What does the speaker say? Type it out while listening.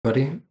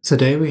Buddy.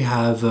 Today we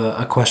have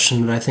a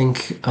question that I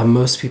think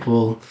most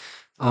people,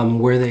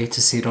 were they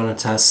to see it on a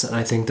test, and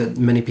I think that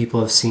many people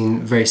have seen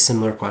very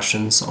similar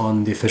questions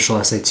on the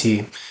official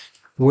SAT.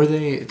 Were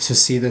they to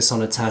see this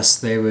on a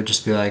test, they would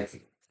just be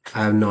like,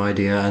 I have no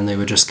idea, and they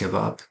would just give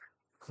up.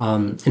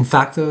 In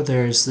fact, though,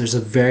 there's a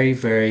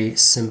very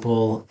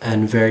simple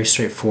and very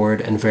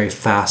straightforward and very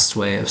fast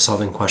way of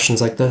solving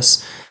questions like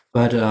this,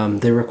 but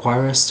they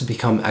require us to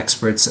become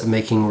experts at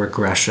making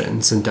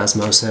regressions in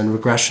Desmos, and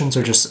regressions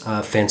are just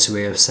a fancy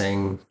way of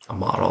saying a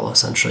model,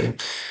 essentially.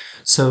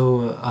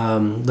 So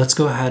let's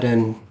go ahead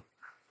and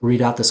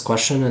read out this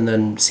question and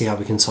then see how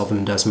we can solve it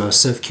in Desmos.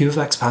 So if q of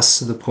x passes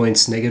to the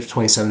points negative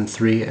 27,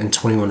 3 and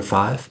 21,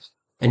 5,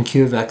 and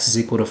q of x is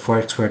equal to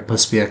 4x squared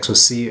plus bx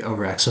plus c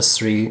over x plus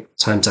 3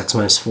 times x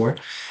minus 4,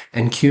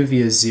 and q of v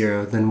is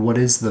 0, then what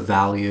is the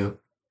value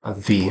of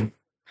v?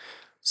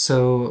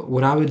 So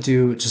what I would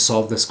do to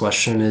solve this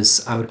question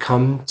is I would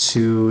come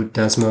to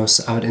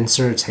Desmos, I would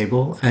insert a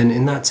table, and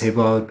in that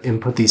table I would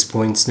input these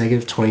points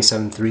negative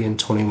 27, 3 and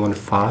 21,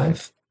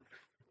 5.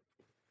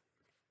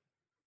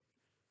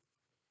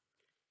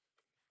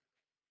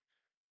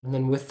 And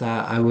then with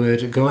that, I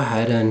would go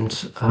ahead and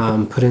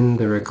put in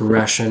the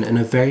regression in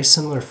a very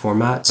similar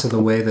format to the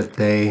way that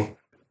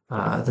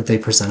they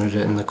presented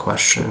it in the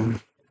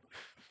question.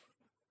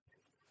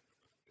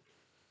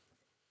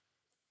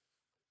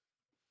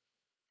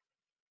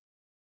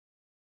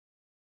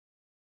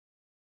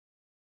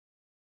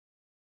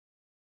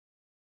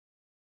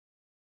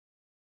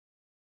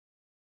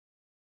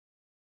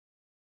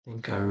 I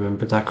think I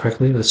remembered that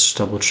correctly. Let's just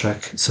double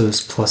check. So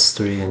it's plus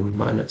 3 and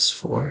minus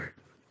 4.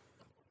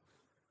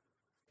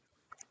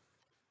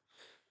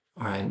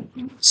 All right.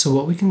 So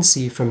what we can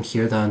see from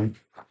here then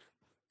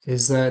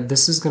is that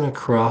this is going to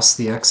cross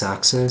the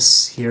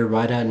x-axis here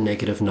right at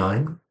negative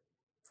 9.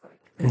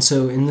 And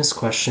so in this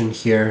question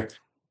here,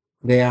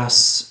 they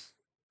ask,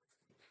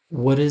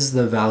 what is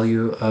the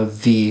value of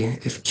v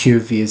if q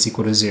of v is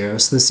equal to 0?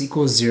 So this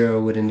equals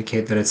 0 would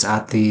indicate that it's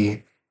at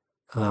the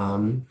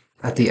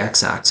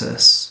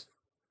x-axis,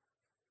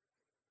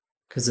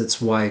 because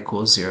it's y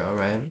equals 0,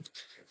 right?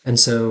 And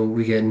so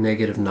we get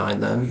negative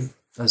 9 then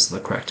as the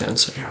correct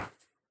answer.